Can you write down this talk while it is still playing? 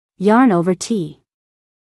Yarn over tea.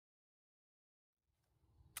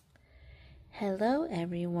 Hello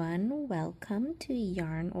everyone, welcome to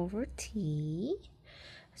Yarn Over Tea.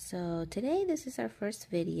 So today this is our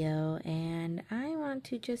first video and I want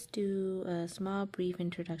to just do a small brief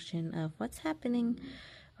introduction of what's happening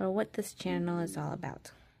or what this channel is all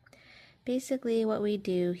about. Basically what we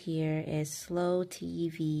do here is slow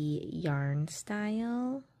TV yarn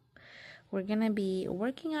style. We're going to be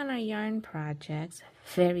working on our yarn projects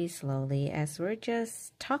very slowly as we're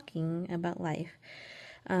just talking about life.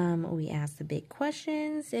 We ask the big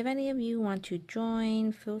questions. If any of you want to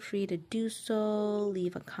join, feel free to do so.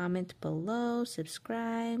 Leave a comment below,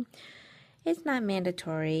 subscribe. It's not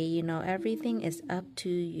mandatory, you know, everything is up to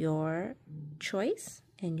your choice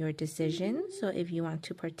and your decision. So if you want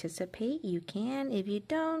to participate, you can. If you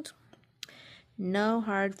don't, no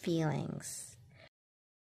hard feelings.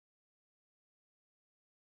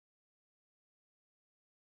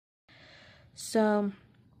 So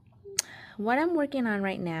what I'm working on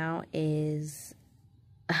right now is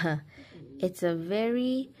it's a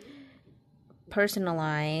very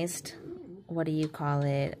personalized, what do you call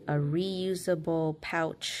it, a reusable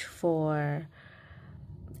pouch for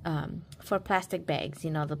plastic bags.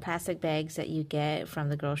 You know, the plastic bags that you get from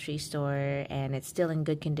the grocery store and it's still in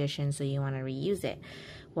good condition, so you want to reuse it.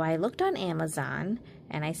 Well, I looked on Amazon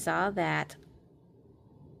and I saw that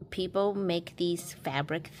people make these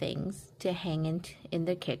fabric things to hang in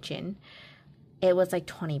their kitchen. It was like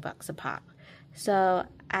 20 bucks a pop. So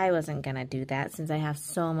I wasn't gonna do that since I have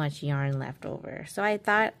so much yarn left over. So I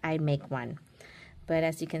thought I'd make one. But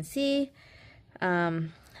as you can see, it's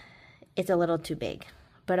a little too big.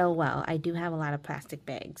 But oh well, I do have a lot of plastic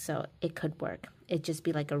bags, so it could work. It'd just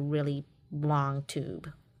be like a really long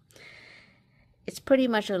tube. It's pretty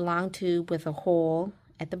much a long tube with a hole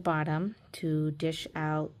at the bottom to dish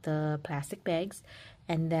out the plastic bags,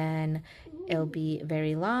 and then it'll be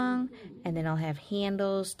very long, and then I'll have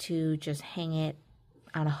handles to just hang it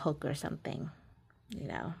on a hook or something. You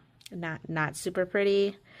know, not super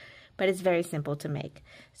pretty, but it's very simple to make.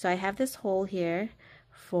 So I have this hole here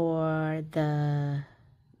for the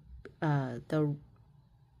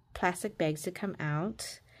plastic bags to come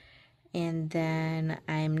out, and then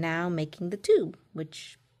I'm now making the tube,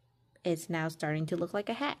 which it's now starting to look like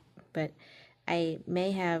a hat, but I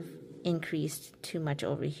may have increased too much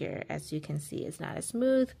over here. As you can see, it's not as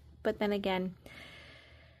smooth, but then again,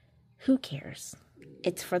 who cares?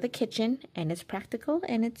 It's for the kitchen and it's practical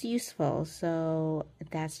and it's useful. So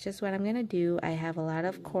that's just what I'm gonna do. I have a lot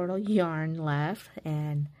of coral yarn left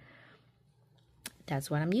and that's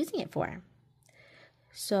what I'm using it for.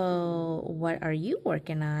 So what are you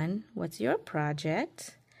working on? What's your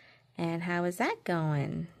project? And how is that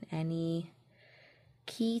going? Any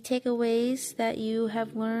key takeaways that you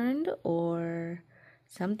have learned or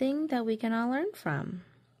something that we can all learn from?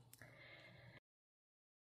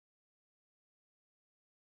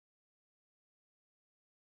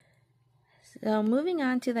 So moving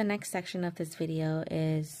on to the next section of this video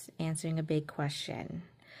is answering a big question.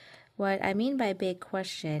 What I mean by big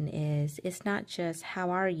question is it's not just how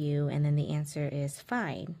are you and then the answer is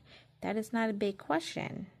fine. That is not a big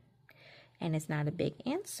question. And it's not a big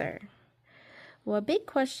answer. Well, a big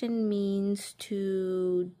question means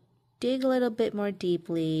to dig a little bit more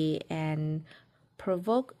deeply and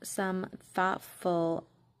provoke some thoughtful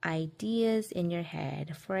ideas in your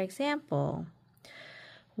head. For example,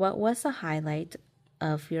 what was the highlight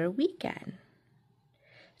of your weekend?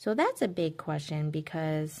 So that's a big question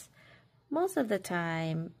because most of the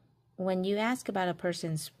time when you ask about a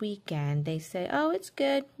person's weekend, they say, oh, it's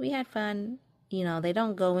good, we had fun. You know, they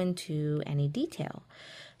don't go into any detail.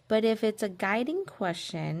 But if it's a guiding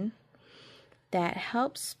question that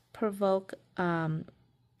helps provoke some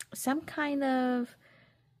kind of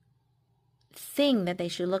thing that they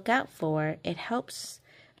should look out for, it helps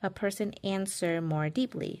a person answer more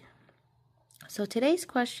deeply. So today's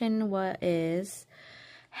question is,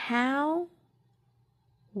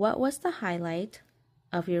 what was the highlight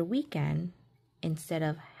of your weekend instead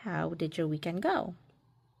of how did your weekend go?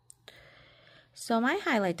 So my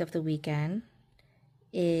highlight of the weekend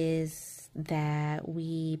is that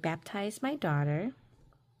we baptized my daughter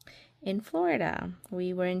in Florida.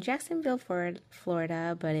 We were in Jacksonville,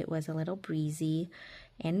 Florida, but it was a little breezy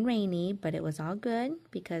and rainy, but it was all good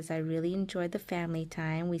because I really enjoyed the family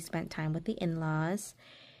time. We spent time with the in-laws,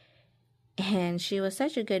 and she was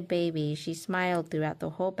such a good baby. She smiled throughout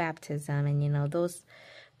the whole baptism, and you know, those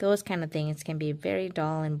kind of things can be very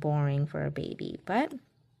dull and boring for a baby, but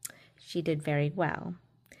she did very well.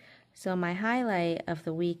 So my highlight of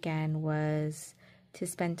the weekend was to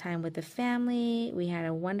spend time with the family. We had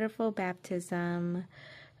a wonderful baptism.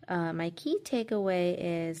 my key takeaway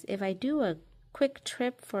is if I do a quick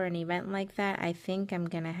trip for an event like that, I think I'm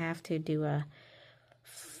going to have to do a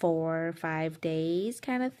 4 or 5 days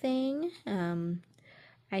kind of thing.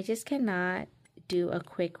 I just cannot do a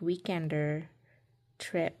quick weekender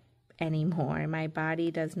trip anymore. My body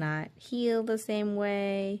does not heal the same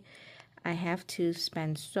way. I have to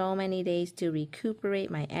spend so many days to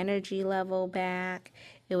recuperate my energy level back.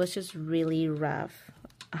 It was just really rough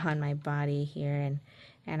on my body here,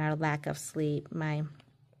 and our lack of sleep. My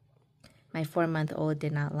 4-month-old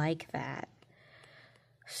did not like that.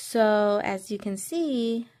 So as you can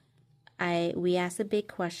see, we ask a big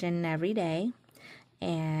question every day,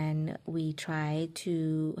 and we try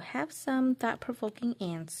to have some thought-provoking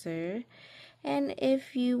answer. And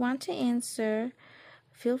if you want to answer,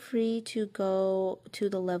 feel free to go to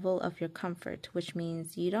the level of your comfort, which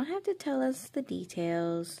means you don't have to tell us the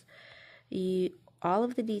details, all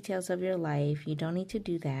of the details of your life. You don't need to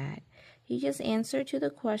do that. You just answer to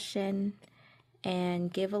the question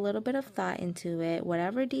and give a little bit of thought into it.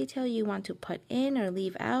 Whatever detail you want to put in or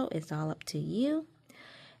leave out is all up to you.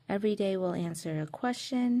 Every day we'll answer a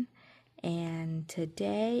question, and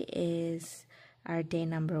today is our day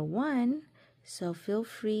number 1. So feel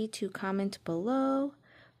free to comment below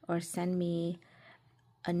or send me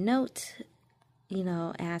a note,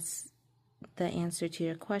 as the answer to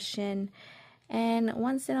your question. And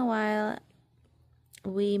once in a while,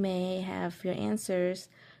 we may have your answers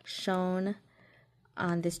shown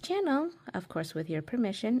on this channel, of course, with your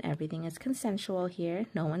permission. Everything is consensual here.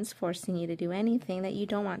 No one's forcing you to do anything that you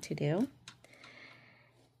don't want to do.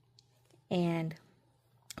 And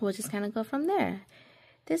we'll just kind of go from there.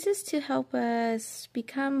 This is to help us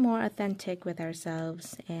become more authentic with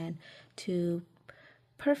ourselves and to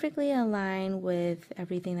perfectly align with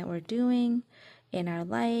everything that we're doing in our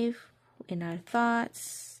life, in our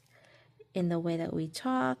thoughts, in the way that we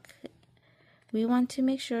talk. We want to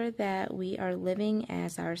make sure that we are living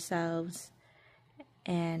as ourselves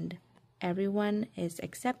and everyone is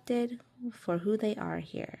accepted for who they are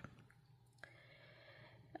here.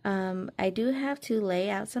 I do have to lay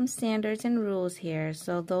out some standards and rules here.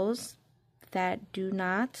 So those that do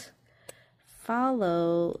not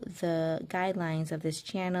follow the guidelines of this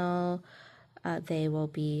channel, they will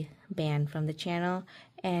be banned from the channel,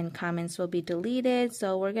 and comments will be deleted.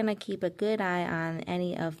 So we're going to keep a good eye on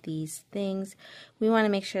any of these things. We want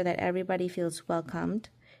to make sure that everybody feels welcomed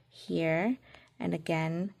here. And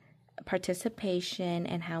again, participation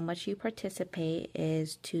and how much you participate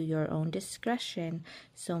is to your own discretion.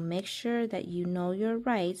 So make sure that you know your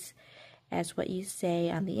rights, as what you say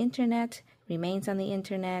on the internet remains on the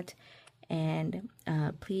internet. And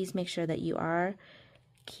please make sure that you are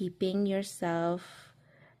keeping yourself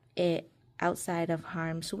outside of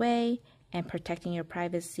harm's way and protecting your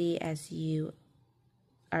privacy as you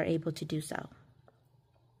are able to do so.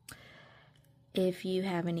 If you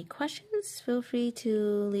have any questions, feel free to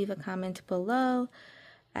leave a comment below.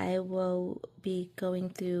 I will be going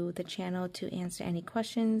through the channel to answer any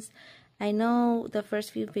questions. I know the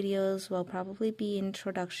first few videos will probably be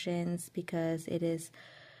introductions because it is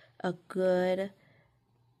a good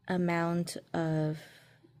amount of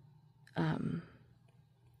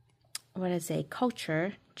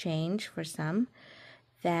culture change for some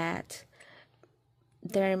that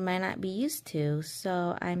they might not be used to.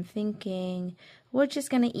 So I'm thinking we're just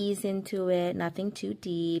going to ease into it, nothing too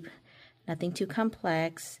deep, nothing too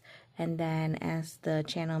complex. And then as the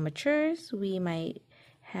channel matures, we might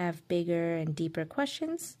have bigger and deeper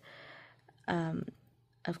questions.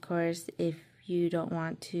 Of course, if you don't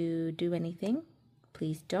want to do anything,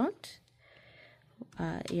 please don't.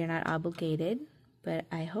 You're not obligated, but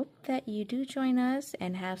I hope that you do join us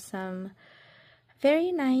and have some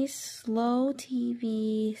very nice, slow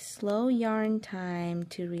TV, slow yarn time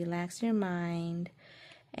to relax your mind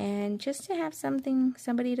and just to have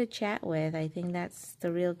somebody to chat with. I think that's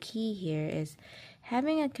the real key here, is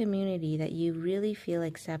having a community that you really feel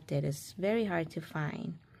accepted is very hard to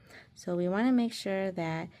find. So we want to make sure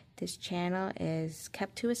that this channel is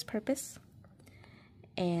kept to its purpose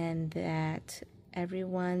and that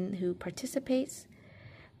everyone who participates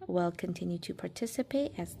will continue to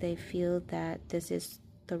participate as they feel that this is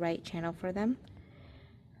the right channel for them.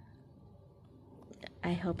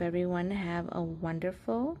 I hope everyone have a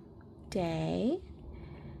wonderful day,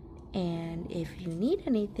 and if you need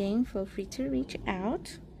anything, feel free to reach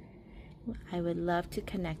out. I would love to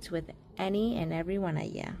connect with any and every one of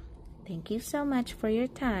you. Thank you so much for your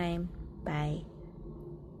time. Bye.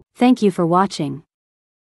 Thank you for watching.